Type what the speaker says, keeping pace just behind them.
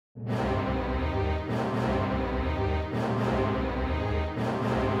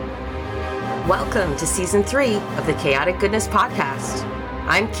Welcome to Season 3 of the Chaotic Goodness Podcast.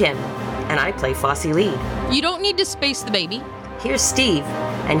 I'm Kim, and I play Flossie Lead. You don't need to space the baby. Here's Steve,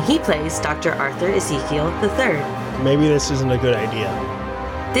 and he plays Dr. Arthur Ezekiel III. Maybe this isn't a good idea.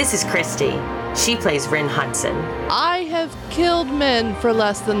 This is Christy. She plays Rin Hudson. I have killed men for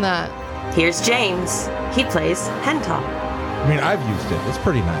less than that. Here's James. He plays Hental. I mean, I've used it. It's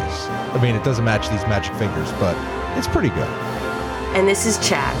pretty nice. I mean, it doesn't match these magic fingers, but it's pretty good. And this is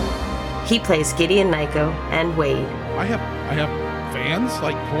Chad. He plays Gideon Nyko and Wade. I have fans,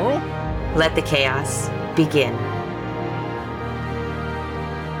 like plural? Let the chaos begin.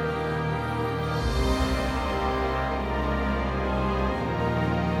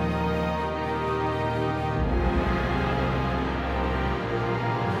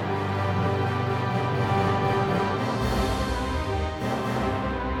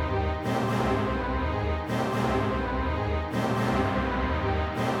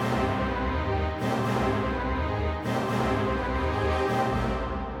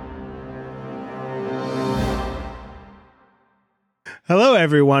 Hello,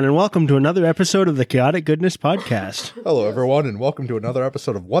 everyone, and welcome to another episode of the Chaotic Goodness Podcast. Hello, everyone, and welcome to another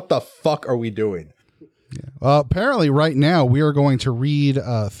episode of What the Fuck Are We Doing? Apparently, right now, we are going to read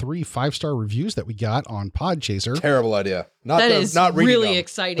 3 5-star reviews that we got on Podchaser. Terrible idea. That is not reading really them.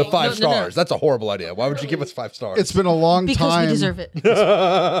 exciting. The 5 No. stars. That's a horrible idea. Why would you give us 5 stars? It's been a long Because time. we deserve it.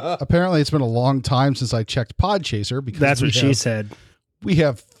 Apparently, it's been a long time since I checked Podchaser. Because That's what she said. We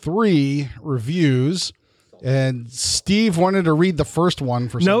have 3 reviews, and Steve wanted to read the first one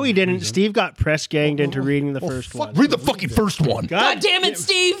for some No, he didn't. reason. Steve got press ganged into reading the first one. Read the fucking first one. God damn it,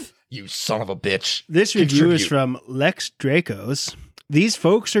 Steve! You son of a bitch. This review is Contribute. from Lex Dracos. These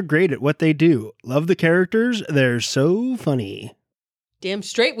folks are great at what they do. Love the characters. They're so funny. Damn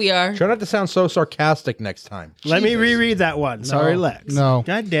straight we are. Try not to sound so sarcastic next time. Let me reread that one. Sorry, Lex. No.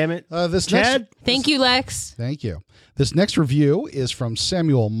 God damn it. This Chad, next, Thank you, Lex. Thank you. This next review is from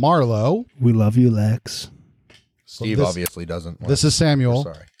Samuel Marlowe. we love you, Lex. Steve This- obviously doesn't. This is Samuel.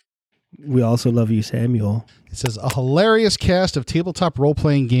 Sorry. We also love you, Samuel. It says, a hilarious cast of tabletop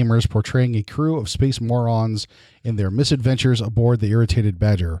role-playing gamers portraying a crew of space morons in their misadventures aboard the Irritated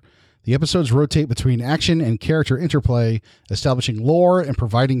Badger. The episodes rotate between action and character interplay, establishing lore and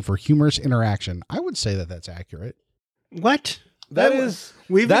providing for humorous interaction. I would say that that's accurate. What? That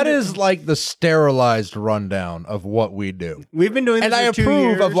is like the sterilized rundown of what we do. We've been doing this And I for 2 approve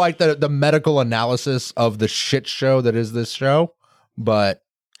years. of like the medical analysis of the shit show that is this show, but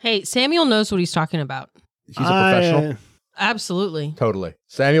Hey, Samuel knows what he's talking about. he's a professional. Absolutely. Totally.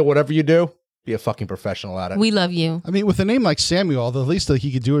 Samuel, whatever you do, be a fucking professional at it. We love you. I mean, with a name like Samuel, the least that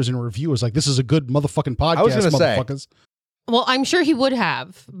he could do is in a review is like, this is a good motherfucking podcast, I was gonna say. motherfuckers. Well, I'm sure he would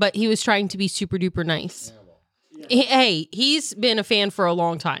have, but he was trying to be super duper nice. Hey, he's been a fan for a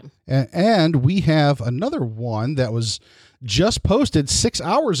long time. And we have another one that was just posted 6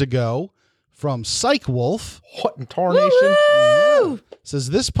 hours ago from Psych Wolf. What in tarnation? Woo! Says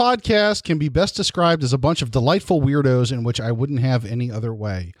this podcast can be best described as a bunch of delightful weirdos in which I wouldn't have any other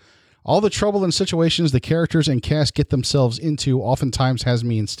way. All the trouble and situations the characters and cast get themselves into oftentimes has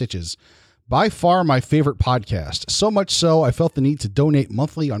me in stitches. By far my favorite podcast. So much so I felt the need to donate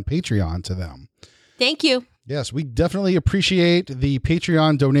monthly on Patreon to them. Thank you. Yes, we definitely appreciate the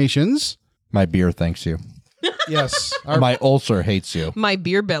Patreon donations. My beer thanks you. Yes. My ulcer hates you. My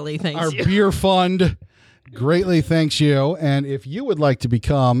beer belly, thanks Our you. beer fund greatly thanks you. And if you would like to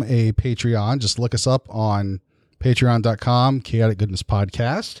become a Patreon, just look us up on patreon.com, Chaotic Goodness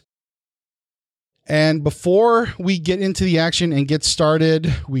Podcast. And before we get into the action and get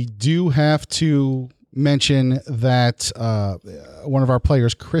started, we do have to mention that one of our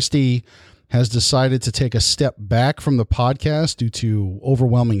players, Christy, has decided to take a step back from the podcast due to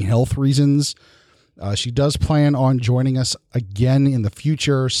overwhelming health reasons. She does plan on joining us again in the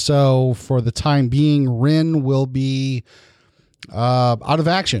future. So for the time being, Rin will be out of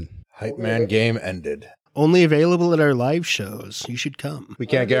action. Hype man game ended. Only available at our live shows. You should come. We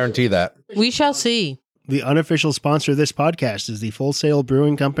can't guarantee that. We shall see. The unofficial sponsor of this podcast is the Full Sail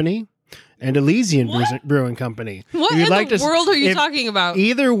Brewing Company and Elysian Brewing Company. What If you'd in like the to- world are you if talking about?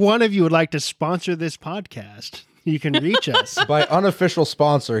 Either one of you would like to sponsor this podcast, you can reach us. By unofficial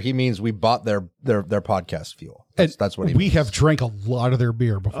sponsor, he means we bought their podcast fuel. That's what he We means. have drank a lot of their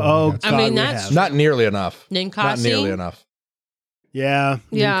beer before. Oh, we got God, I mean, we that's- have. Not nearly enough. Not Ninkasi? nearly enough. Yeah.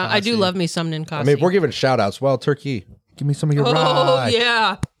 Yeah, I do Ninkasi. love me some Ninkasi. I mean, if we're giving shout outs, well, Turkey, give me some of your Oh, rye.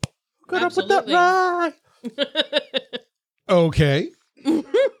 yeah. Good up with that Absolutely. rye. Okay.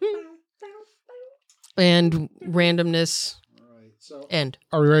 And randomness. End.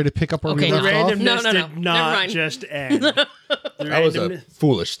 Are we ready to pick up where Okay, we no. left off? Randomness No. did Never not mind. just end. That was a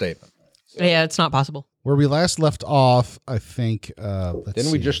foolish statement. Yeah, it's not possible. Where we last left off, I think. Let's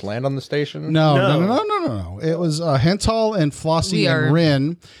Didn't we see. just land on the station? No. It was Hental and Flossie We are and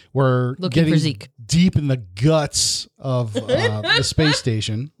Rin were looking getting for Zeke. deep in the guts of the space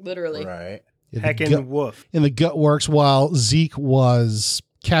station. Literally. Right. In the Heckin' woof. in the gut works, while Zeke was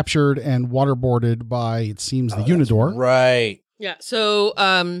captured and waterboarded by, it seems, the Unidor. Right. Yeah. So,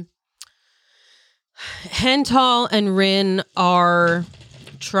 Hental and Rin are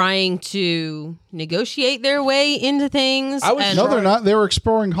trying to negotiate their way into things. No, they're not. They were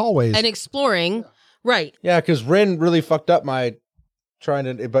exploring hallways. And exploring. Right. Yeah, because Rin really fucked up my trying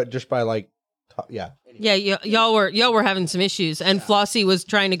to, but just by like, yeah. Yeah, y'all were having some issues, and Flossie was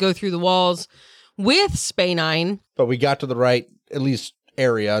trying to go through the walls with Spainine. But we got to the right, at least,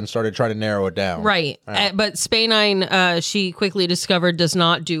 area and started trying to narrow it down. Right. Yeah. But Spainine, she quickly discovered, does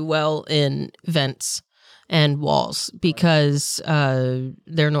not do well in vents and walls because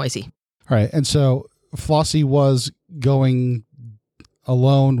they're noisy. All right. And so Flossie was going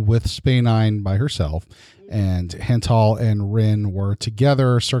alone with Spainine by herself, and Hental and Rin were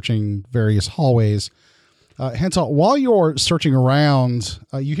together searching various hallways. Hental, while you're searching around,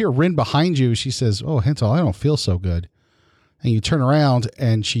 you hear Rin behind you. She says, "Oh, Hental, I don't feel so good." And you turn around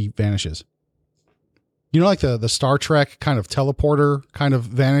and she vanishes. You know, like the Star Trek kind of teleporter kind of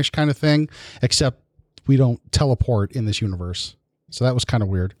vanish kind of thing, except we don't teleport in this universe. So that was kind of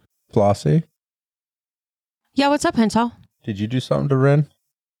weird. Flossie, Yeah, what's up, Hental? did you do something to Rin?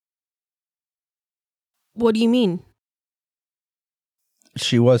 What do you mean?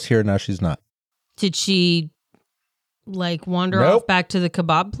 She was here, now she's not. Did she, like, wander Nope. off back to the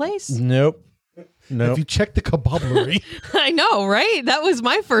kebab place? Nope. Nope. Have you checked the kebablery? I know, right? That was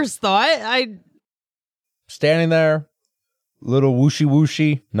my first thought. Standing there, little whooshy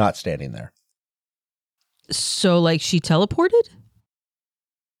whooshy, not standing there. So, like, she teleported?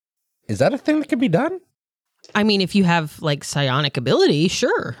 Is that a thing that can be done? I mean, if you have, like, psionic ability,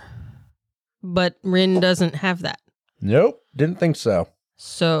 sure. But Rin doesn't have that. Nope. Didn't think so.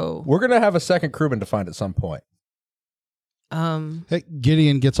 So, We're going to have a second crewman to find at some point. Hey,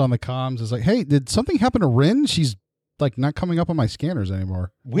 Gideon gets on the comms. Is like, "Hey, did something happen to Rin? She's like not coming up on my scanners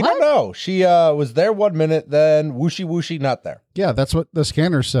anymore." We don't know. She was there 1 minute, then whooshy whooshy, not there. Yeah, that's what the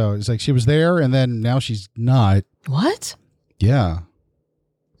scanner shows. It's like she was there and then now she's not. what? Yeah.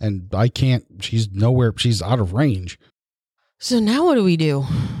 And I can't, she's nowhere, she's out of range. So now what do we do?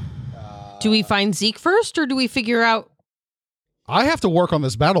 Do we find Zeke first, or do we figure out? I have to work on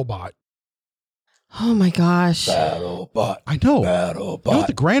this battle bot. Oh my gosh. BattleBot. I know. BattleBot. You know what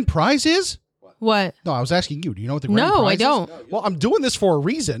the grand prize is? What? No, I was asking you. Do you know what the grand No, prize I don't. is? Well, I'm doing this for a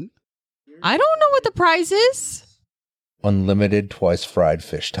reason. I don't know what the prize is. Unlimited twice fried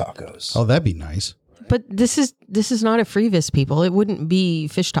fish tacos. Oh, that'd be nice. But this is not a Freevis, people. It wouldn't be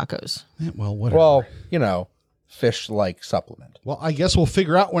fish tacos. Yeah, well, whatever. Well, you know, fish-like supplement. Well, I guess we'll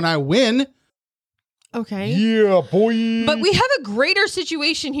figure out when I win. Okay. Yeah, boy. But we have a greater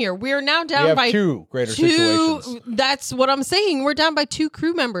situation here. We are now down we have by two greater situations. That's what I'm saying. We're down by 2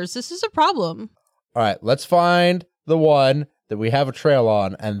 crew members. This is a problem. All right, let's find the one that we have a trail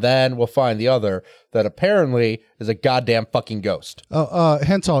on, and then we'll find the other that apparently is a goddamn fucking ghost.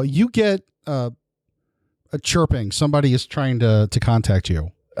 Hental, you get a chirping. Somebody is trying to contact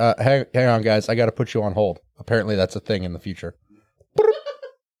you. Hang on, guys. I got to put you on hold. Apparently, that's a thing in the future.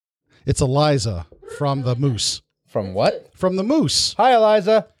 It's Eliza from the Moose. From what? From the Moose. Hi,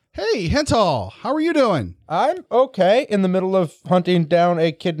 Eliza. Hey, Hental, how are you doing? I'm okay. In the middle of hunting down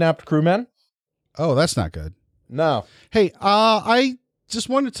a kidnapped crewman. Oh, that's not good. No. Hey, I just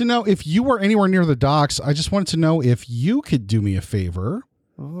wanted to know if you were anywhere near the docks. I just wanted to know if you could do me a favor.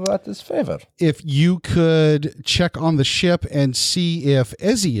 What is favor? If you could check on the ship and see if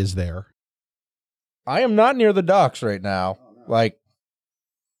Ezzy is there. I am not near the docks right now. Like,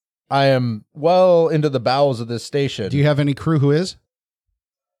 I am well into the bowels of this station. Do you have any crew who is?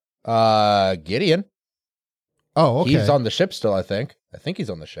 Gideon. Oh, okay. He's on the ship still, I think. I think he's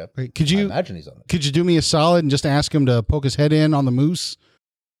on the ship. Wait, Could I you imagine he's on it. could you do me a solid and just ask him to poke his head in on the Moose?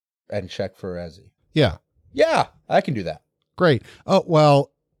 And check for Ezzy. Yeah. Yeah, I can do that. Great. Oh,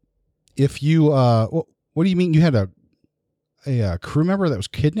 well, if you what do you mean you had a crew member that was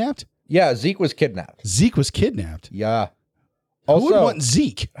kidnapped? Yeah, Zeke was kidnapped. Zeke was kidnapped. Yeah. Who Also, would want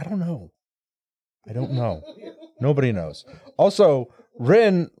Zeke? I don't know. Nobody knows. Also,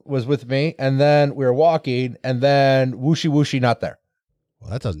 Rin was with me, and then we were walking, and then whooshy whooshy not there. Well,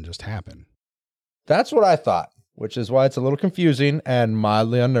 that doesn't just happen. That's what I thought, which is why it's a little confusing and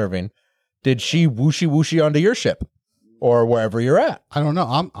mildly unnerving. Did she whooshy whooshy onto your ship? or wherever you're at. I don't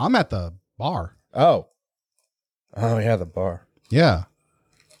know. I'm at the bar. Oh yeah, the bar. Yeah.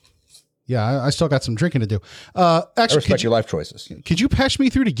 Yeah, I still got some drinking to do. I Actually, respect your life choices. could you patch me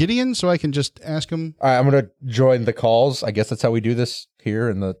through to Gideon so I can just ask him? All right, I'm going to join the calls. I guess that's how we do this here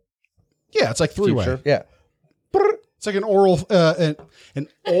in the Yeah, it's like three-way. future. Yeah. It's like an oral, an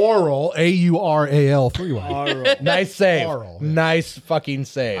oral, AURAL three-way. Nice save. Oral. Nice fucking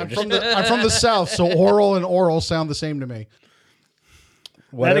save. I'm from the South, so oral and oral sound the same to me.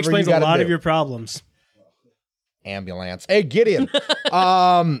 That explains a lot of your problems. Ambulance. Hey, Gideon.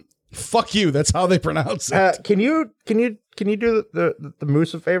 Fuck you. That's how they pronounce it. Can you do the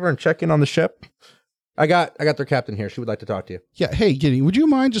Moose a favor and check in on the ship? I got their captain here. She would like to talk to you. Yeah. Hey, Gideon, would you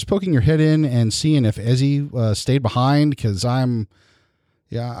mind just poking your head in and seeing if Ezzy stayed behind? Because I'm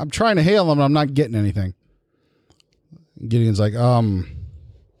trying to hail him and I'm not getting anything. Gideon's like,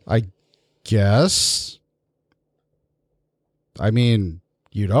 I guess. I mean,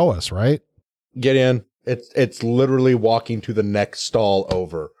 you'd owe us, right? Gideon, it's literally walking to the next stall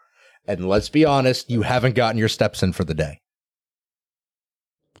over. And let's be honest, you haven't gotten your steps in for the day.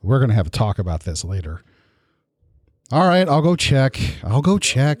 We're going to have a talk about this later. All right, I'll go check. Feet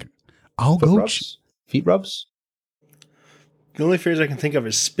rubs? The only phrase I can think of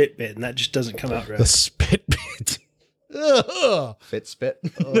is spit bit, and that just doesn't come out right. The spit bit. Ugh. Fit spit?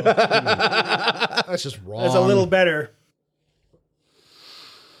 That's just wrong. That's a little better.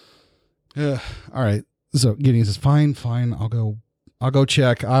 All right. So Gideon says, fine. I'll go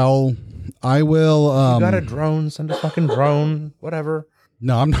check. I will. You got a drone, send a fucking drone, whatever.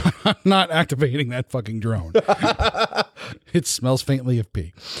 No, I'm not activating that fucking drone. It smells faintly of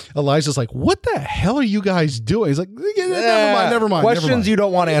pee. Elijah's like, what the hell are you guys doing? He's like, never mind. Questions you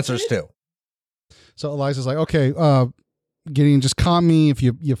don't want answers to. So Elijah's like, okay, Gideon, just comm me if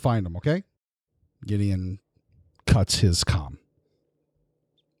you find him, okay? Gideon cuts his comm.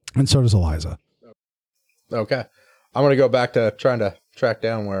 And so does Eliza. Okay. I'm going to go back to trying to track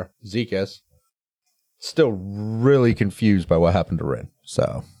down where Zeke is. Still really confused by what happened to Rin.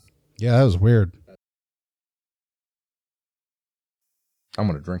 So, yeah, that was weird. I'm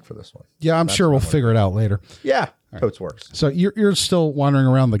going to drink for this one. Yeah, I'm sure we'll figure it out later. Yeah, right. Totes works. So you're still wandering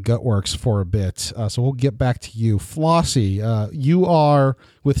around the Gutworks for a bit. So we'll get back to you. Flossie, you are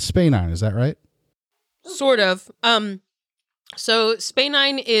with Spanine, is that right? Sort of. So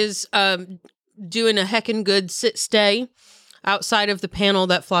Spanine is doing a heckin' good stay outside of the panel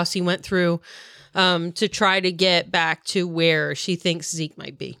that Flossie went through to try to get back to where she thinks Zeke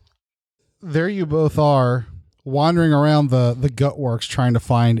might be. There you both are, wandering around the Gutworks trying to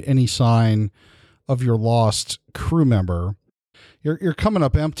find any sign of your lost crew member. You're coming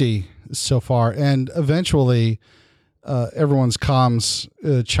up empty so far, and eventually everyone's comms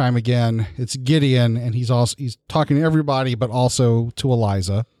chime again. It's Gideon, and he's talking to everybody, but also to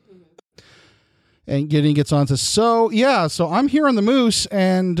Eliza. And Gideon gets on to, so I'm here on the Moose,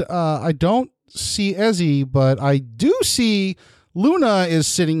 and I don't see Ezzy, but I do see Luna is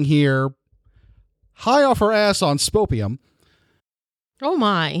sitting here high off her ass on Spopium. Oh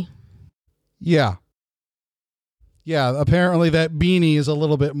my. Yeah, apparently that beanie is a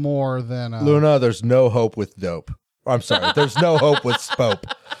little bit more than... Luna, there's no hope with dope. I'm sorry, there's no hope with Spope.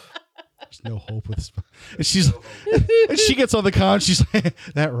 There's no hope with Spope. And she gets on the con, she's like,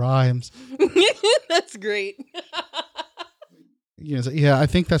 that rhymes. That's great. Yeah, I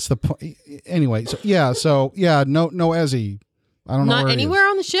think that's the point. Anyway, no Ezzy. I don't know Not where anywhere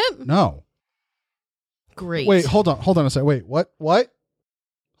on the ship? No. Great. Wait, hold on a second. Wait, what?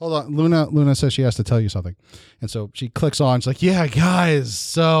 Hold on. Luna says she has to tell you something. And so she clicks on. She's like, yeah, guys.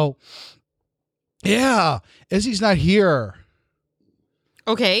 So, yeah, Ezzy's not here.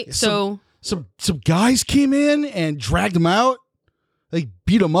 Okay, so... Some guys came in and dragged him out. They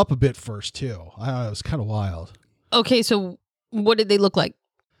beat him up a bit first, too. I don't know. It was kind of wild. Okay, so what did they look like?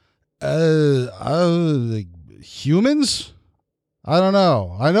 Like humans? I don't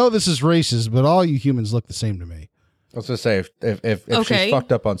know. I know this is racist, but all you humans look the same to me. I was going to say, if Okay. she's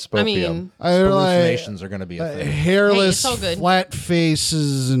fucked up on Spopium, hallucinations are going to be a thing. Hairless, Hey, it's all good. flat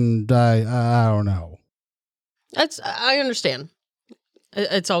faces, and I don't know. I understand.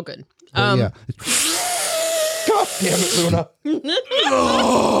 It's all good. But yeah. God damn it, Luna.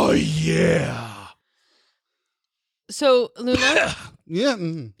 Oh, yeah. So, Luna, Yeah.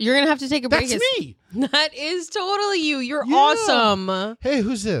 you're going to have to take a break. That's me. That is totally you. You're Yeah. awesome. Hey,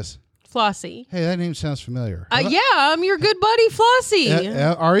 who's this? Flossie. Hey, that name sounds familiar. Yeah, I'm your good buddy,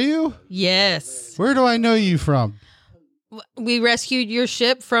 Flossie. Are you? Yes. Where do I know you from? We rescued your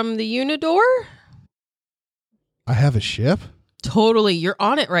ship from the Unidor. I have a ship? Totally. You're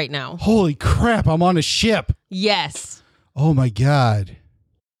on it right now. Holy crap, I'm on a ship. Yes. Oh my God.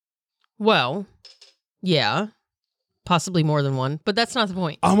 Well, yeah, possibly more than one, but that's not the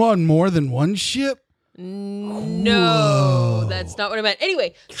point. I'm on more than one ship? No, Whoa. that's not what I meant.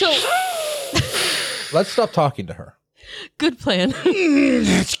 Anyway, so Let's stop talking to her. good plan.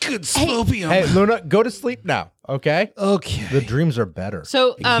 That's good slopium. Hey, Luna, go to sleep now, okay? Okay. The dreams are better.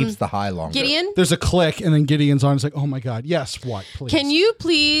 So, it keeps the high longer. Gideon, There's a click, and then Gideon's on. It's like, oh my God. Yes, what? Please. can you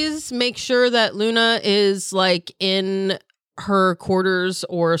please make sure that Luna is like in her quarters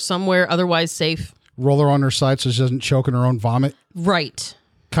or somewhere otherwise safe? roll her on her side so she doesn't choke in her own vomit? Right.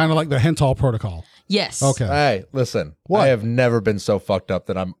 Kind of like the Hental protocol. Yes. Okay. Hey, listen. What? I have never been so fucked up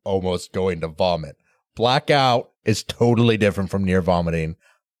that I'm almost going to vomit. Blackout is totally different from near vomiting.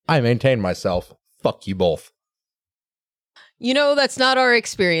 I maintain myself. Fuck you both. You know, that's not our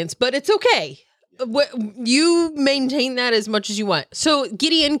experience, but it's okay. You maintain that as much as you want. So,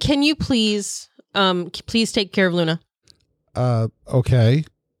 Gideon, can you please take care of Luna? Okay.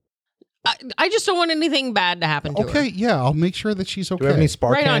 I just don't want anything bad to happen to her. Okay, yeah, I'll make sure that she's okay. Do we have any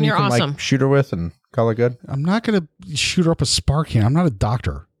spark Right on, can you you're can awesome. like shoot her with and call it good? I'm not going to shoot her up a spark can. I'm not a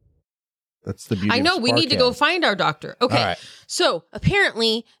doctor. That's the beauty I know, of we need to Sparcan. go find our doctor. Okay. All right. So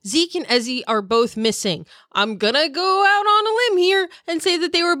apparently Zeke and Ezzy are both missing. I'm going to go out on a limb here and say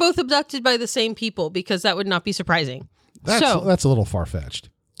that they were both abducted by the same people because that would not be surprising. That's a little far-fetched.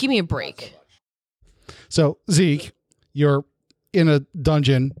 Give me a break. So, Zeke, you're in a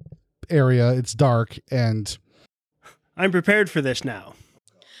dungeon area. It's dark, and I'm prepared for this now.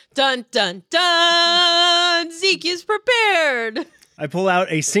 Dun, dun, dun! Zeke is prepared. I pull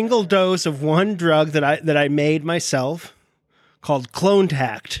out a single dose of one drug that I made myself called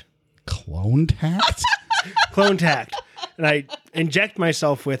Clonetact. Clonetact? Clonetact. And I inject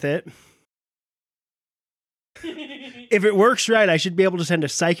myself with it. If it works right, I should be able to send a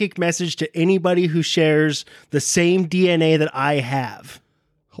psychic message to anybody who shares the same DNA that I have.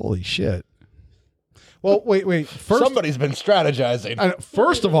 Holy shit. Well, wait. First, Somebody's been strategizing.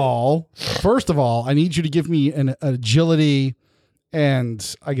 first of all, I need you to give me an agility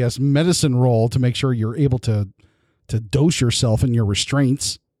and, I guess, medicine roll to make sure you're able to dose yourself in your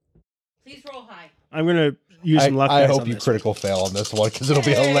restraints. Please roll high. I'm going to use some luck I dice hope on you this critical fail on this one because it'll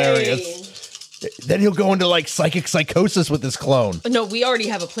be hilarious. Then he'll go into like psychic psychosis with this clone. No, we already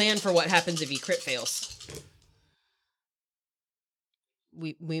have a plan for what happens if he crit fails.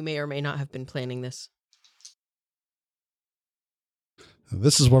 We may or may not have been planning this.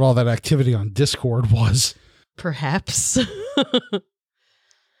 This is what all that activity on Discord was. Perhaps.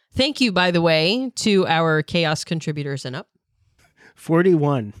 Thank you, by the way, to our chaos contributors and up.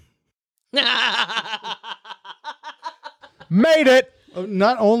 41. Made it.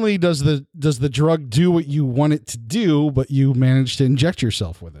 Not only does the drug do what you want it to do, but you manage to inject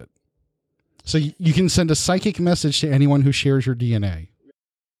yourself with it. So you can send a psychic message to anyone who shares your DNA.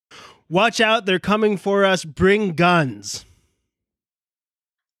 Watch out, they're coming for us. Bring guns.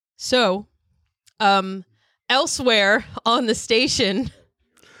 So, elsewhere on the station.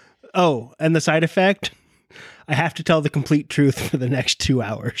 Oh, and the side effect? I have to tell the complete truth for the next 2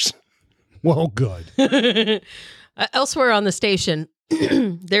 hours. Well, good. Elsewhere on the station,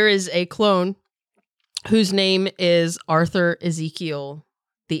 there is a clone whose name is Arthur Ezekiel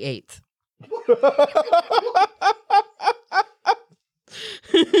the Eighth.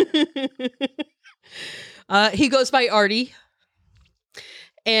 He goes by Artie,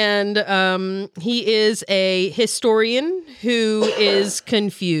 and he is a historian who is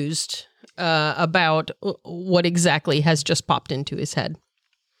confused about what exactly has just popped into his head.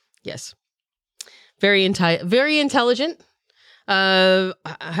 Yes. Very intelligent,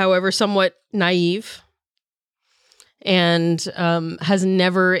 however, somewhat naive, and has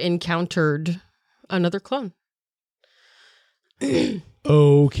never encountered another clone.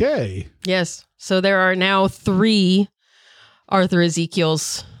 Okay. Yes. So there are now 3 Arthur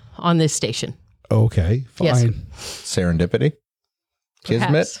Ezekiels on this station. Okay. Fine. Yes. Serendipity,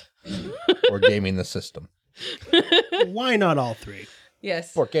 kismet, Perhaps. or gaming the system. Why not all 3?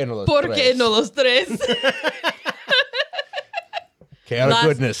 Yes. ¿Por qué no los ¿Por qué tres? no los tres? Chaotic Las-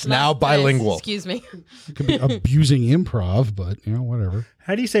 goodness, now las tres. bilingual. Excuse me. It could be abusing improv, but, whatever.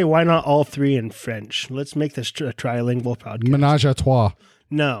 How do you say why not all 3 in French? Let's make this a trilingual podcast. Menage a trois.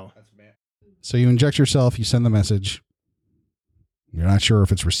 No. So you inject yourself, you send the message. You're not sure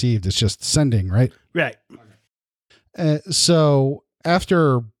if it's received. It's just sending, right? Right. So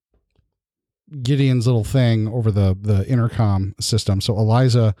after Gideon's little thing over the intercom system, so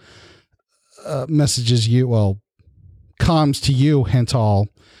Eliza messages you, comms to you, Hental,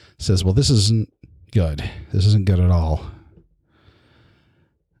 says, well, this isn't good. This isn't good at all.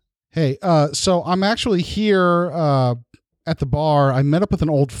 Hey, so I'm actually here at the bar, I met up with an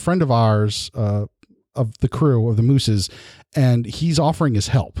old friend of ours, of the crew of the Mooses, and he's offering his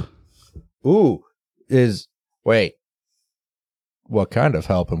help. Ooh, wait, what kind of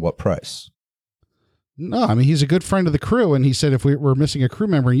help and what price? No, I mean, he's a good friend of the crew, and he said if we're missing a crew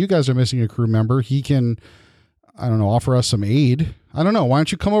member and you guys are missing a crew member, he can, I don't know, offer us some aid. I don't know. Why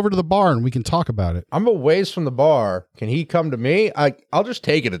don't you come over to the bar and we can talk about it? I'm a ways from the bar. Can he come to me? I'll just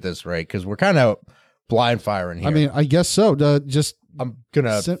take it at this rate because we're kind of blind firing here. I mean, I guess so. Just I'm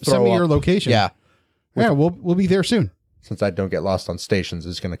gonna send me your location. Yeah, we'll be there soon. Since I don't get lost on stations,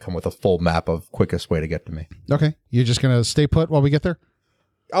 it's gonna come with a full map of quickest way to get to me. Okay, you're just gonna stay put while we get there.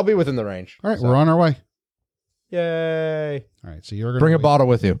 I'll be within the range. All right, we're on our way. Yay! All right, so you're gonna bring a bottle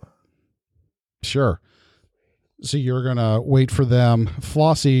with you. Sure. So you're gonna wait for them.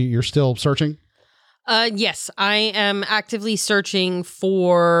 Flossie, you're still searching? Yes, I am actively searching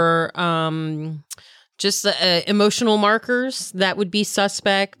for just emotional markers that would be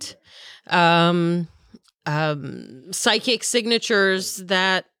suspect. Psychic signatures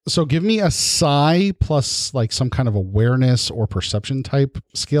that. So give me a psi plus like some kind of awareness or perception type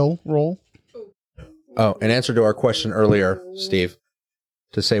skill roll. Oh, in answer to our question earlier, Steve,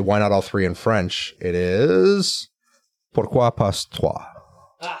 to say why not all three in French, it is pourquoi pas trois?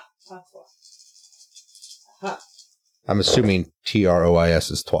 I'm assuming TROIS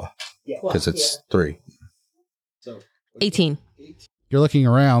is trois because it's three. 18. You're looking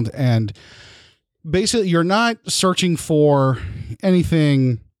around and basically you're not searching for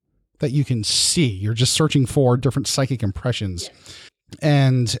anything that you can see. You're just searching for different psychic impressions.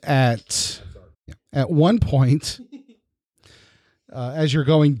 And at one point, as you're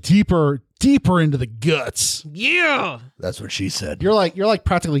going deeper into the guts. Yeah. That's what she said. You're like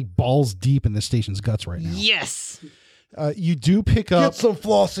practically balls deep in the station's guts right now. Yes. You do pick up Get some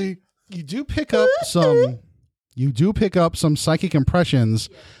Flossie. You do pick up some psychic impressions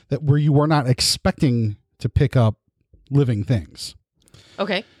that where you were not expecting to pick up living things.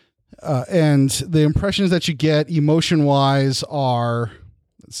 Okay. And the impressions that you get emotion-wise are,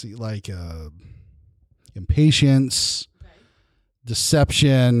 let's see, like impatience,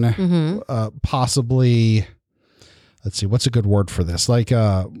 deception, possibly, let's see, what's a good word for this? Like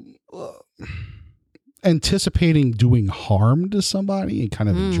anticipating doing harm to somebody and kind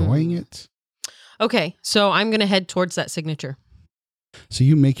of enjoying it. Okay, so I'm going to head towards that signature. So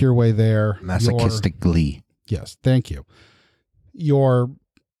you make your way there. Masochistic glee. Yes, thank you. You're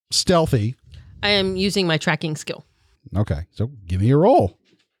stealthy. I am using my tracking skill. Okay, so give me a roll.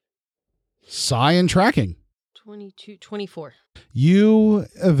 Psi and tracking. 24. You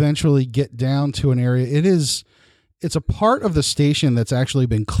eventually get down to an area. It's a part of the station that's actually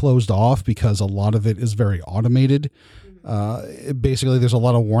been closed off because a lot of it is very automated. Basically, there's a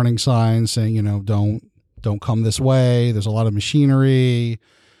lot of warning signs saying, don't come this way. There's a lot of machinery,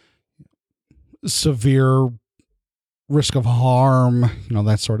 severe risk of harm,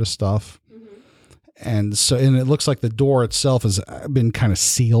 that sort of stuff. And it looks like the door itself has been kind of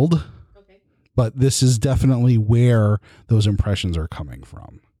sealed. Okay. But this is definitely where those impressions are coming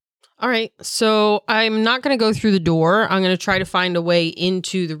from. All right. So I'm not going to go through the door. I'm going to try to find a way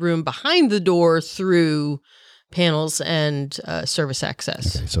into the room behind the door through panels and service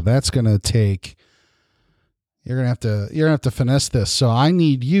access. Okay. So that's going to take, you're going to have to finesse this. So I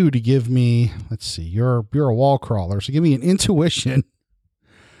need you to give me, let's see, you're a wall crawler. So give me an intuition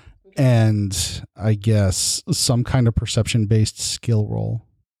and I guess some kind of perception based skill roll.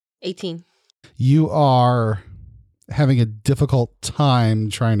 18. You are having a difficult time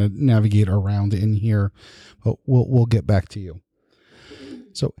trying to navigate around in here, but we'll get back to you.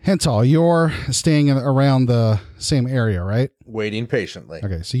 So Hental, you're staying around the same area, right? Waiting patiently.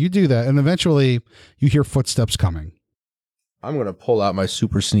 Okay, so you do that, and eventually you hear footsteps coming. I'm going to pull out my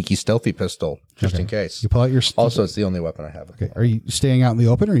super sneaky stealthy pistol just in case. You pull out your also, it's the only weapon I have. Okay, are you staying out in the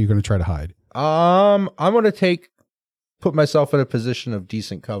open, or are you going to try to hide? I'm going to put myself in a position of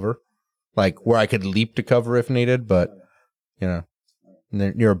decent cover, like where I could leap to cover if needed, but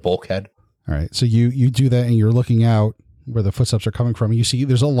near a bulkhead. All right, so you do that, and you're looking out where the footsteps are coming from. You see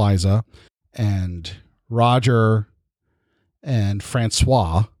there's Eliza and Roger and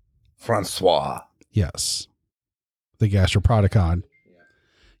Francois. Yes. The Gastroprodicon.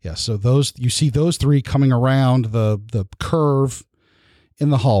 Yeah. So you see those three coming around the curve in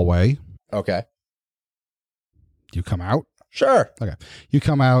the hallway. Okay. Do you come out? Sure. Okay. You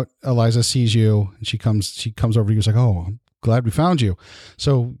come out, Eliza sees you, and she comes over to you. She's like, "Oh, I'm glad we found you."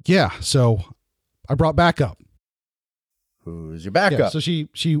 So I brought backup. Who's your backup? Yeah, so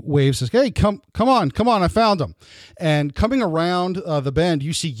she waves, says, "Hey, come on, I found him." And coming around the bend,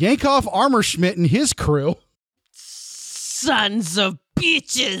 you see Yankov Armorschmidt and his crew. sons of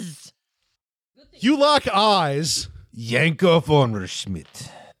bitches. You lock eyes, Yankov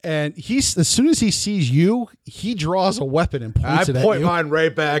Schmidt. and he's as soon as he sees you, he draws a weapon and points it at point you. mine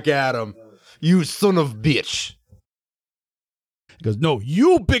right back at him. You son of bitch. He goes, "No,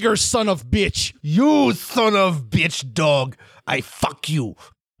 you bigger son of bitch." You son of bitch dog. I fuck you.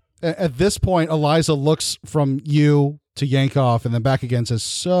 At this point, Eliza looks from you to Yankov and then back again, says,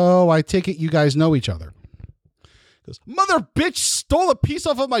 "So I take it you guys know each other." He goes, "Mother bitch stole a piece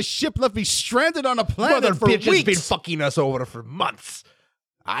off of my ship, left me stranded on a planet Mother for bitch has weeks. been fucking us over for months.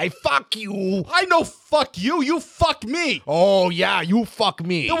 I fuck you. I know fuck you, you fuck me. Oh, yeah, you fuck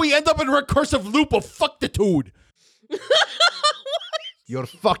me. Then we end up in a recursive loop of fucktitude." Your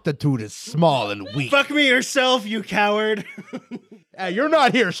fucktitude is small and weak. Fuck me yourself, you coward. Hey, you're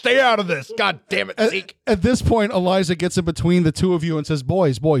not here. Stay out of this. God damn it, Zeke. At this point, Eliza gets in between the two of you and says,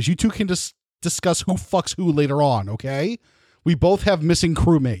 boys, you two can discuss who fucks who later on, okay? We both have missing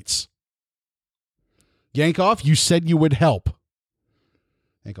crewmates. Yankov, you said you would help.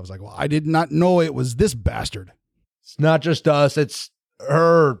 Yankov's like, well, I did not know it was this bastard. It's not just us. It's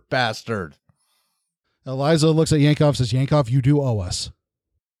her bastard. Eliza looks at Yankov and says, Yankov, you do owe us.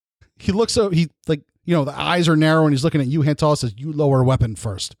 He looks so, the eyes are narrow and he's looking at you. Hantal says, you lower weapon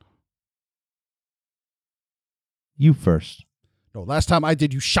first. You first. No, last time I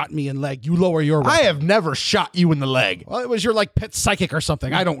did, you shot me in leg. You lower your weapon. I have never shot you in the leg. Well, it was your pet psychic or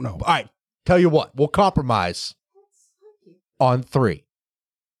something. I don't know. All right. Tell you what. We'll compromise on 3.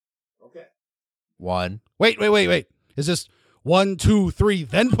 Okay. 1. Wait. Is this 1, 2, 3,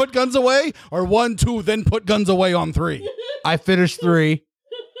 then put guns away? Or 1, 2, then put guns away on 3? I finish 3.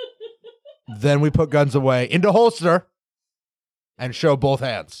 Then we put guns away into holster and show both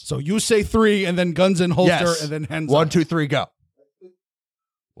hands. So you say 3 and then guns in holster Yes. and then hands 1, up. 2, 3, go.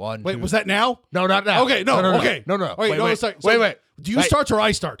 1, Wait, 2. was that now? No, not now. Okay, no, okay. No. Wait, no, it's like, wait. Do you Wait. start or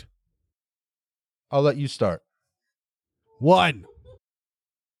I start? I'll let you start. 1,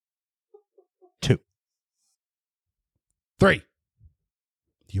 2. 3.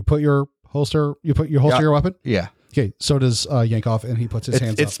 You put your holster, your weapon? Yeah. Okay, so does Yankov, and he puts his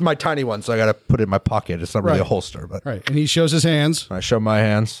hands It's up. my tiny one, so I got to put it in my pocket. It's not really Right. a holster, but Right, and he shows his hands, I show my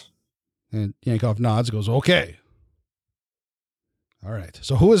hands. and Yankov nods, goes, okay. All right,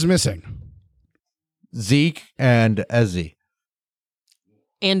 so who is missing? Zeke and Ezzy.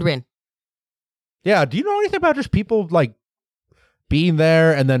 And Rin. Yeah, do you know anything about just people being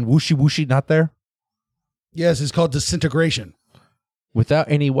there and then whooshy not there? Yes, it's called disintegration. Without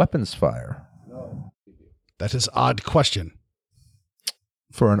any weapons fire. That is odd question.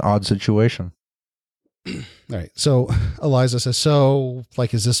 For an odd situation. All right, so Eliza says, so,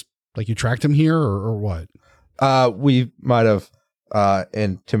 is this, you tracked him here, or what? We might have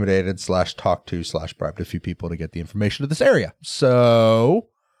intimidated / talked to / bribed a few people to get the information to this area. So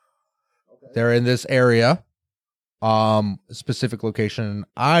they're in this area. Specific location,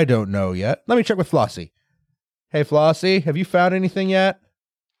 I don't know yet. Let me check with Flossie. Hey, Flossie, have you found anything yet?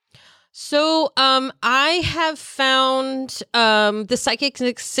 So, I have found the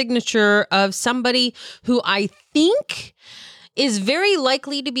psychic signature of somebody who I think is very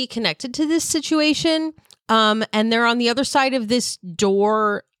likely to be connected to this situation. And they're on the other side of this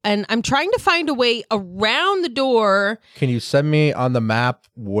door, and I'm trying to find a way around the door. Can you send me on the map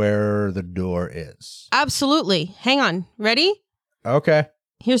where the door is? Absolutely. Hang on. Ready? Okay.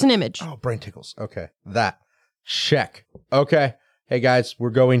 Here's an image. Oh, brain tickles. Okay. That. Check. Okay. Hey, guys,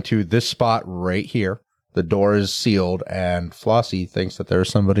 we're going to this spot right here. The door is sealed, and Flossie thinks that there's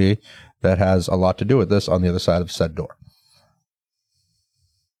somebody that has a lot to do with this on the other side of said door.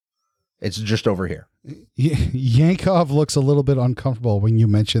 It's just over here. Yankov looks a little bit uncomfortable when you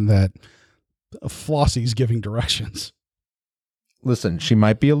mention that Flossie's giving directions. Listen, she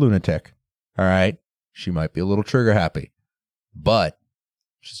might be a lunatic. All right? She might be a little trigger happy. But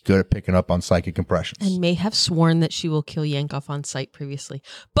she's good at picking up on psychic impressions. And may have sworn that she will kill Yankov on sight previously.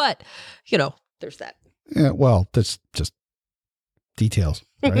 But, there's that. Yeah, well, that's just details,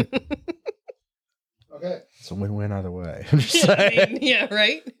 right? Okay. It's a win-win either way. I'm just saying. Yeah,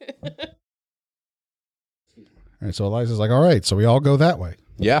 right? All right, so Eliza's like, all right, so we all go that way.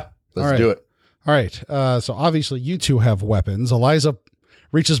 Yeah. Let's All right. do it. All right, so obviously you two have weapons. Eliza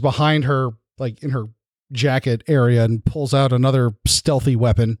reaches behind her, in her jacket area, and pulls out another stealthy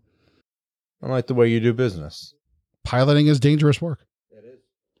weapon. I like the way you do business. Piloting is dangerous work. It is.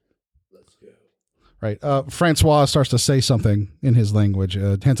 Let's go. Right. Francois starts to say something in his language.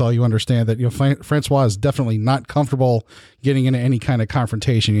 Hantal, you understand that Francois is definitely not comfortable getting into any kind of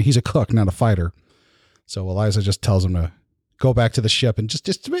confrontation. He's a cook, not a fighter. So Eliza just tells him to go back to the ship and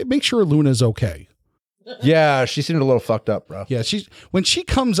just make sure Luna's okay. Yeah, she seemed a little fucked up, bro. Yeah, when she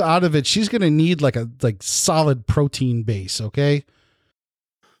comes out of it, she's gonna need like a solid protein base. Okay.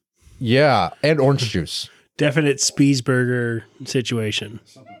 Yeah, and orange juice. Definite Spiesberger situation.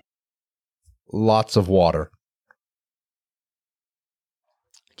 Lots of water.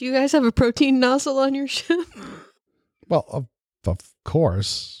 Do you guys have a protein nozzle on your ship? Well, of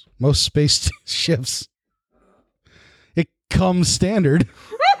course, most space ships, it comes standard.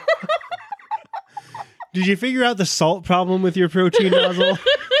 Did you figure out the salt problem with your protein nozzle?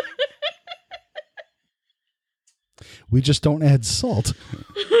 We just don't add salt.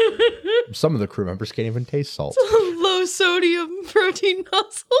 Some of the crew members can't even taste salt. Low sodium protein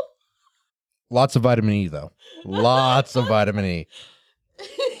nozzle. Lots of vitamin E, though. Lots of vitamin E.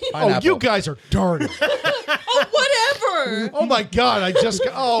 Pineapple. You guys are dirty. Whatever. Oh my God, I just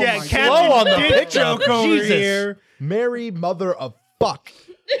got, oh yeah, my Captain Slow on the Dick picture. joke over Jesus. here. Mary, mother of fuck.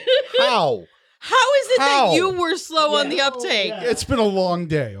 How? How is it How? that you were slow on the uptake? It's been a long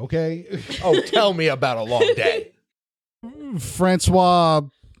day, okay? Oh, tell me about a long day. Francois,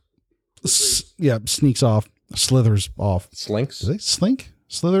 sneaks off, slithers off. Slinks? Do they slink?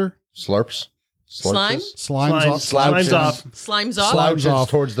 Slither? Slurps? Slime? Slurpses? Slimes off? Slime's off. Slimes off? Slimes off.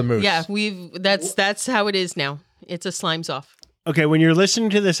 Towards the moose. Yeah, that's how it is now. It's a slimes off. Okay, when you're listening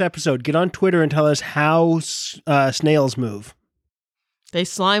to this episode, get on Twitter and tell us how snails move. They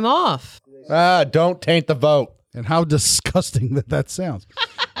slime off. Don't taint the vote. And how disgusting that sounds.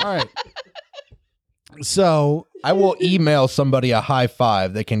 All right. So I will email somebody a high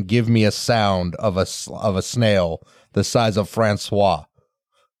five that can give me a sound of a snail the size of Francois.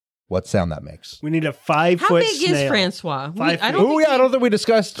 What sound that makes? We need a 5 How foot big snail. is Francois? I I don't think we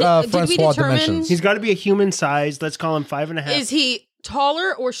discussed Did we Francois determine- dimensions. He's got to be a human size. Let's call him 5.5. Is he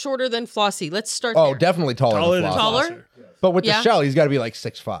taller or shorter than Flossie? Let's start Oh, there. definitely taller than Flossie. Taller? Flosser. But with Yeah. the shell, he's got to be like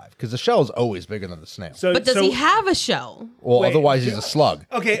 6'5", because the shell is always bigger than the snail. So, But does he have a shell? Well, Wait. otherwise he's a slug.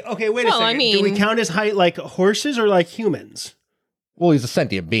 Okay, wait a Well, second. I Do we mean- count his height like horses or like humans? Well, he's a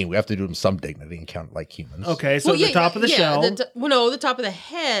sentient being. We have to do him some dignity and count like humans. Okay, so the top of the shell. The top of the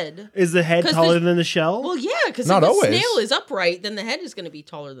head. Is the head 'Cause taller the- than the shell? Well, yeah, because if Not the always. snail is upright, then the head is going to be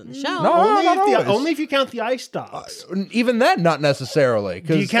taller than the shell. No. only if you count the eye stalks. Even then, not necessarily, Do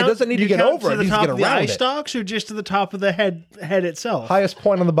because you it count, doesn't need do to you get count over to it. the It needs to top get of the eye around it. stalks or just to the top of the head itself? Highest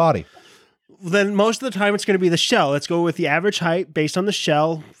point on the body. Then most of the time it's going to be the shell. Let's go with the average height based on the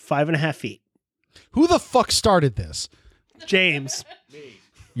shell, 5.5 feet. who the fuck started this? James,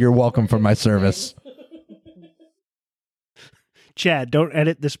 You're welcome for my service. Chad, don't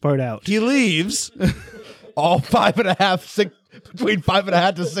edit this part out. He leaves. All 5.5, between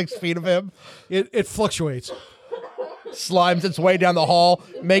 5.5 to 6 feet of him It fluctuates. slimes its way down the hall,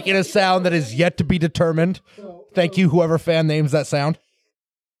 making a sound that is yet to be determined. Thank you, whoever fan names that sound.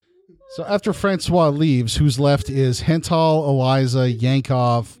 So after Francois leaves, who's left is Hental, Eliza,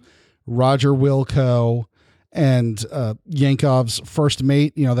 Yankov, Roger Wilco, and Yankov's first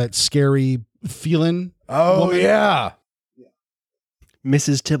mate, that scary feline. Oh, woman. yeah.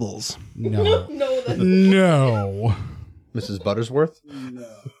 Mrs. Tibbles. No. No, No. Mrs. Buttersworth? No.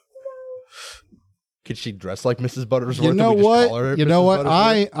 Could she dress like Mrs. Buttersworth? You know and we just what? call her You Mrs. know what?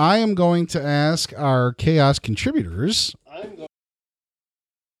 Buttersworth? I am going to ask our Chaos contributors. I'm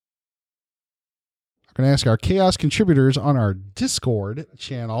going to ask our Chaos contributors on our Discord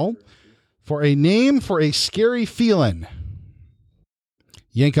channel for a name for a scary feline.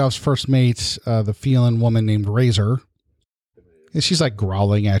 Yankov's first mate, the feline woman named Razor. And she's like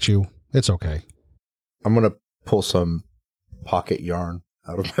growling at you. It's okay. I'm going to pull some pocket yarn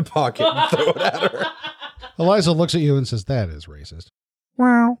out of my pocket and throw it at her. Eliza looks at you and says, "That is racist."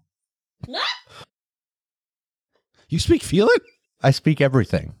 Wow. You speak feline? I speak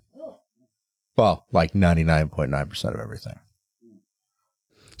everything. Well, like 99.9% of everything.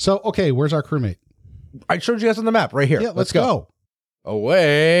 So, okay, where's our crewmate? I showed you guys on the map right here. Yeah, let's go.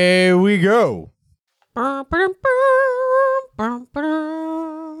 Away we go.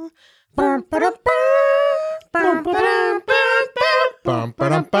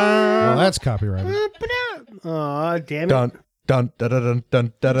 Well, that's copyrighted. Aw, damn it. Dun dun dun dun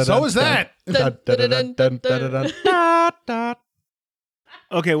dun dun dun. So is that. Dun dun dun dun dun dun dun dun.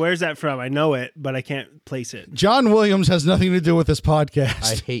 Okay, where's that from? I know it, but I can't place it. John Williams has nothing to do with this I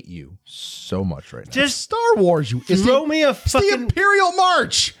podcast. hate you so much right now. Just Star Wars, you. It's throw me a it's the fucking... Imperial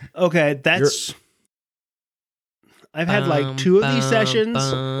March. Okay, that's... I've had like 2 of these sessions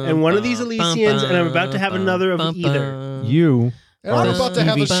and one of these Elysians, and I'm about to have another of either. You And I'm about to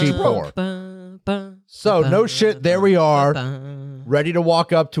have a CBT stroke. poor. So no shit, there we are, ready to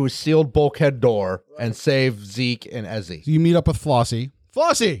walk up to a sealed bulkhead door and save Zeke and Ezzy. You meet up with Flossie.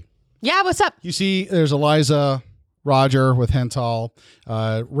 Flossie, Yeah, what's up? You see there's Eliza, Roger with Hental,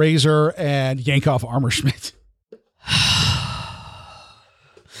 Razor, and Yankov Armorschmidt.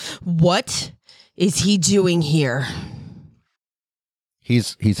 What is he doing here?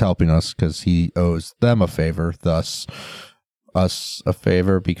 He's helping us because he owes them a favor, thus us a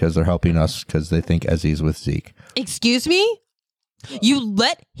favor because they're helping us because they think Ezzy's with Zeke. Excuse me? You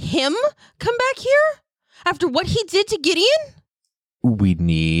let him come back here? After what he did to Gideon? We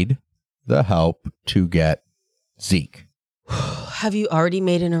need the help to get Zeke. Have you already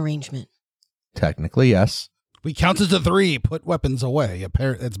made an arrangement? Technically, yes. We counted to 3. Put weapons away.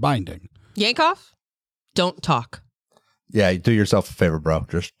 It's binding. Yankov, don't talk. Yeah, do yourself a favor, bro.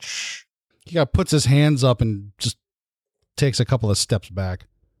 Just shh. He puts his hands up and just takes a couple of steps back,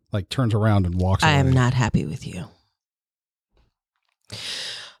 like turns around and walks away. I am not happy with you.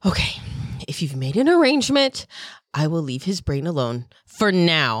 Okay, if you've made an arrangement, I will leave his brain alone for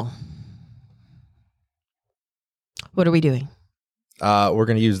now. What are we doing? We're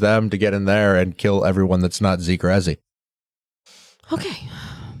going to use them to get in there and kill everyone that's not Zeke or Ezzy. Okay.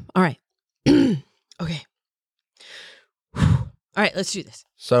 All right. Okay. All right, let's do this.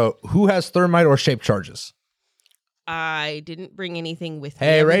 So, who has thermite or shape charges? I didn't bring anything with me.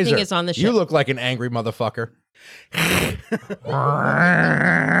 Hey, Everything Razor, is on the ship. you look like an angry motherfucker.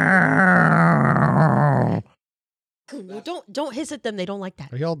 Don't hiss at them. They don't like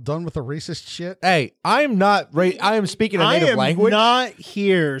that. Are y'all done with the racist shit? Hey, I am speaking a native language. not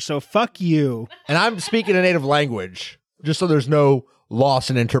here, so fuck you. And I'm speaking a native language, just so there's no loss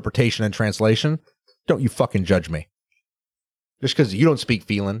in interpretation and translation. Don't you fucking judge me. Just because you don't speak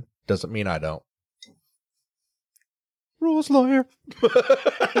feeling doesn't mean I don't. Rules lawyer.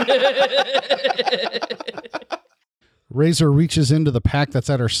 Razor reaches into the pack that's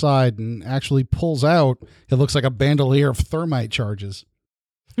at her side and actually pulls out, it looks like a bandolier of thermite charges.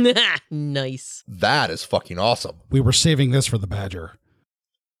 Nice. That is fucking awesome. We were saving this for the Badger.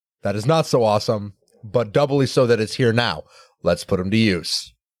 That is not so awesome, but doubly so that it's here now. Let's put them to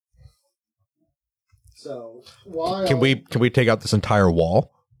use. So, Can we take out this entire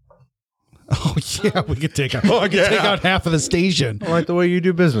wall? Oh, yeah, we could take out, take out half of the station. I like the way you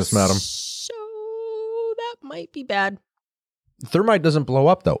do business, madam. So that might be bad. Thermite doesn't blow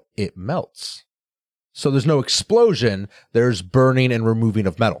up, though. It melts. So there's no explosion. There's burning and removing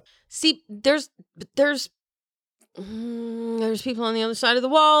of metal. See, there's people on the other side of the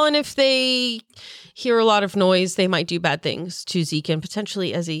wall, and if they hear a lot of noise, they might do bad things to Zeke and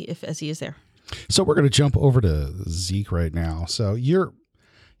potentially Ezzy if Ezzy is there. So we're going to jump over to Zeke right now. So you're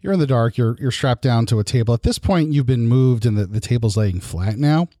in the dark. You're strapped down to a table. At this point, you've been moved, and the table's laying flat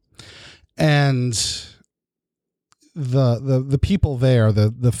now. And the people there,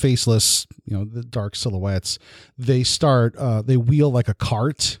 the faceless, the dark silhouettes, they wheel like a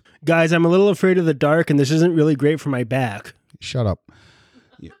cart. Guys, I'm a little afraid of the dark, and this isn't really great for my back. Shut up.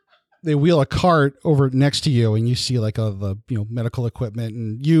 They wheel a cart over next to you, and you see like the medical equipment,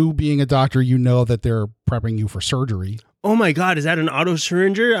 and you being a doctor, that they're prepping you for surgery. Oh my God, is that an auto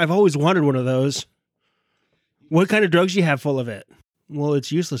syringer? I've always wanted one of those. What kind of drugs do you have full of it? Well,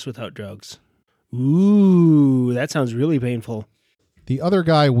 it's useless without drugs. Ooh, that sounds really painful. The other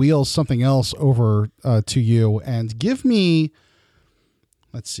guy wheels something else over to you, and give me,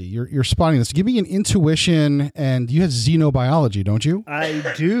 let's see, you're spotting this. Give me an intuition, and you have xenobiology, don't you?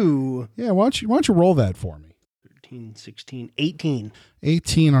 I do. Yeah, why don't you roll that for me? 13, 16, 18.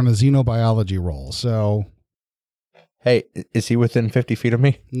 18 on a xenobiology roll. So, hey, is he within 50 feet of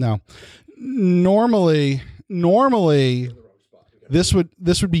me? No. Normally, this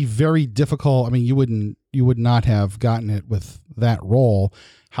would be very difficult. I mean, you would not have gotten it with that roll.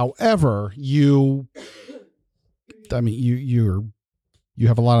 However, you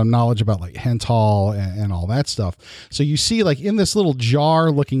have a lot of knowledge about like Hental and all that stuff. So you see like in this little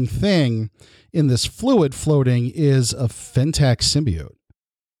jar looking thing in this fluid floating is a Fentac symbiote.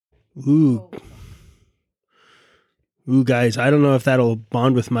 Ooh, guys, I don't know if that'll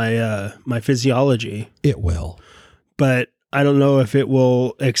bond with my my physiology. It will. But I don't know if it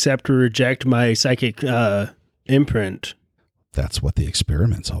will accept or reject my psychic imprint. That's what the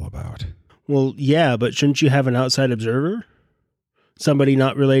experiment's all about. Well, yeah, but shouldn't you have an outside observer? Somebody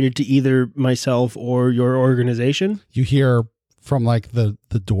not related to either myself or your organization? You hear from like the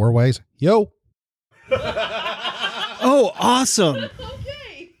doorways, yo. Oh, awesome.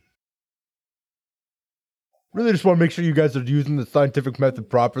 Okay. Really just want to make sure you guys are using the scientific method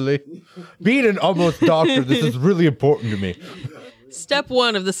properly. Being an almost doctor, this is really important to me. Step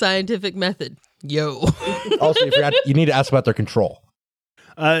 1 of the scientific method. Yo. Also, you need to ask about their control.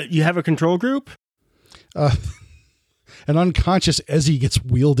 You have a control group? an unconscious Ezzy gets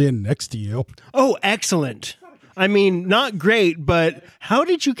wheeled in next to you. Oh, excellent. I mean, not great, but how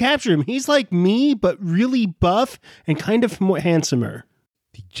did you capture him? He's like me, but really buff and kind of more handsomer.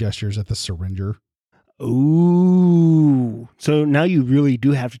 He gestures at the syringer. Ooh. So now you really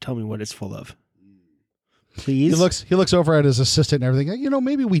do have to tell me what it's full of. Please? He looks over at his assistant and everything. You know,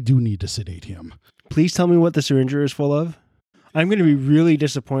 maybe we do need to sedate him. Please tell me what the syringer is full of. I'm going to be really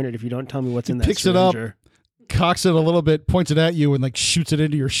disappointed if you don't tell me what's in that Picks syringer. it up, cocks it a little bit, points it at you, and like shoots it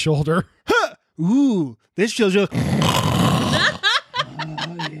into your shoulder. Huh! Ooh, this feels real. Oh,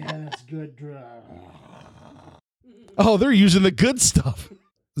 yeah, that's good drug. Oh, they're using the good stuff.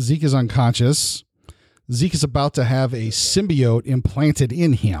 Zeke is unconscious. Zeke is about to have a symbiote implanted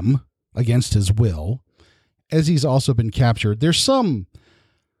in him against his will. Ezzy's also been captured. There's some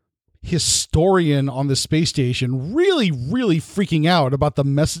historian on the space station really, really freaking out about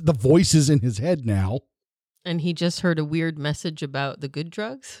the voices in his head now. And he just heard a weird message about the good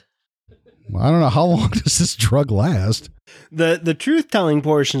drugs. Well, I don't know. How long does this drug last? The truth-telling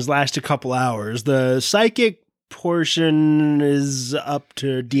portions last a couple hours. The psychic portion is up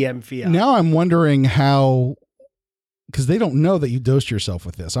to DM Fiat. Now I'm wondering how, because they don't know that you dosed yourself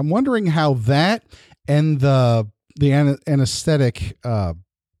with this. I'm wondering how that and the anesthetic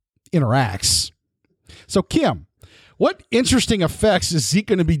interacts. So, Kim, what interesting effects is Zeke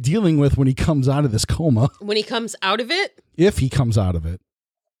going to be dealing with when he comes out of this coma? When he comes out of it? If he comes out of it.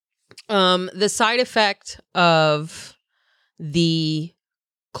 The side effect of the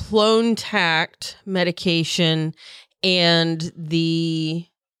Clonetact medication and the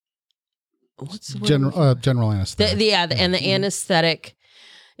general anesthetic. And the anesthetic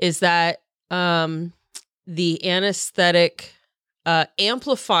is that the anesthetic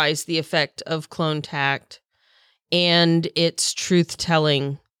amplifies the effect of Clonetact and its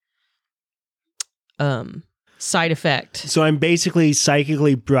truth-telling side effect. So I'm basically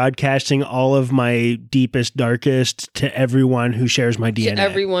psychically broadcasting all of my deepest, darkest to everyone who shares my DNA. To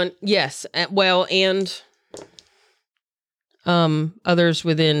everyone, yes. Well, and others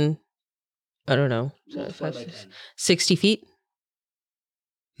within, I don't know, 60 feet.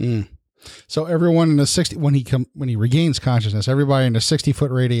 So everyone in the 60, when he regains consciousness, everybody in a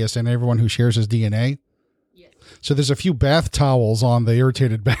 60-foot radius and everyone who shares his DNA. So there's a few bath towels on the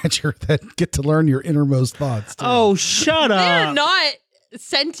irritated badger that get to learn your innermost thoughts. Too. Oh, shut up. They're not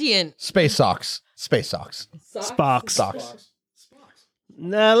sentient. Space socks. Spocks.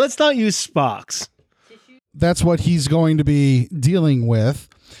 Nah, let's not use Spocks. That's what he's going to be dealing with.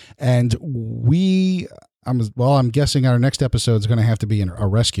 And I'm guessing our next episode is going to have to be a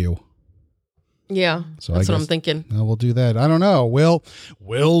rescue. Yeah, so that's what I'm thinking. We'll do that. I don't know.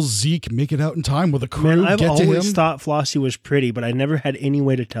 Will Zeke make it out in time? Will the crew Man, I've get to him? always thought Flossie was pretty, but I never had any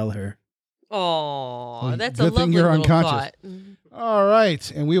way to tell her. Oh, that's a good lovely thing you're little unconscious. thought. All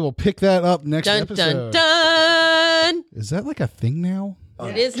right, and we will pick that up next Dun, episode. dun, dun. Is that like a thing now?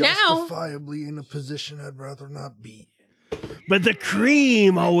 It is now. Justifiably in a position I'd rather not be. But the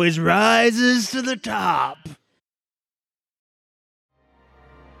cream always rises to the top.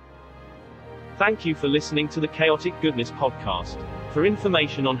 Thank you for listening to the Chaotic Goodness Podcast. For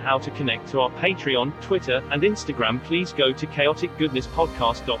information on how to connect to our Patreon, Twitter, and Instagram, please go to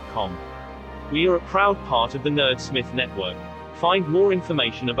chaoticgoodnesspodcast.com. We are a proud part of the Nerdsmith Network. Find more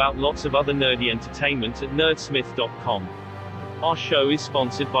information about lots of other nerdy entertainment at nerdsmith.com. Our show is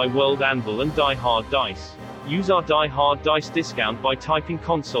sponsored by World Anvil and Die Hard Dice. Use our Die Hard Dice discount by typing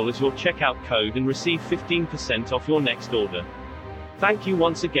console as your checkout code and receive 15% off your next order. Thank you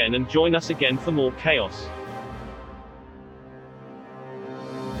once again and join us again for more chaos.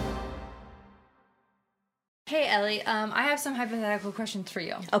 Hey Ellie, I have some hypothetical questions for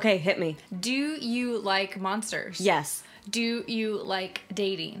you. Okay, hit me. Do you like monsters? Yes. Do you like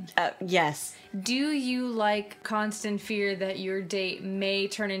dating? Yes. Do you like constant fear that your date may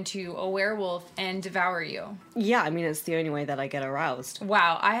turn into a werewolf and devour you? Yeah, I mean, it's the only way that I get aroused.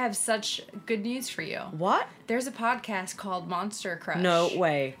 Wow, I have such good news for you. What? There's a podcast called Monster Crush. No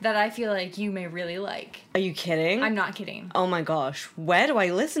way. That I feel like you may really like. Are you kidding? I'm not kidding. Oh my gosh. Where do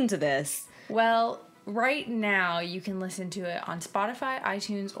I listen to this? Well, right now you can listen to it on Spotify,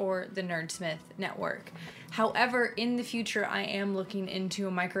 iTunes, or the Nerdsmith Network. However, in the future, I am looking into a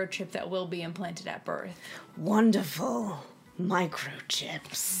microchip that will be implanted at birth. Wonderful.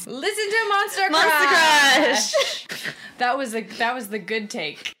 Microchips. Listen to Monster Monster Crush! Crush! That was the good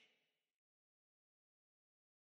take.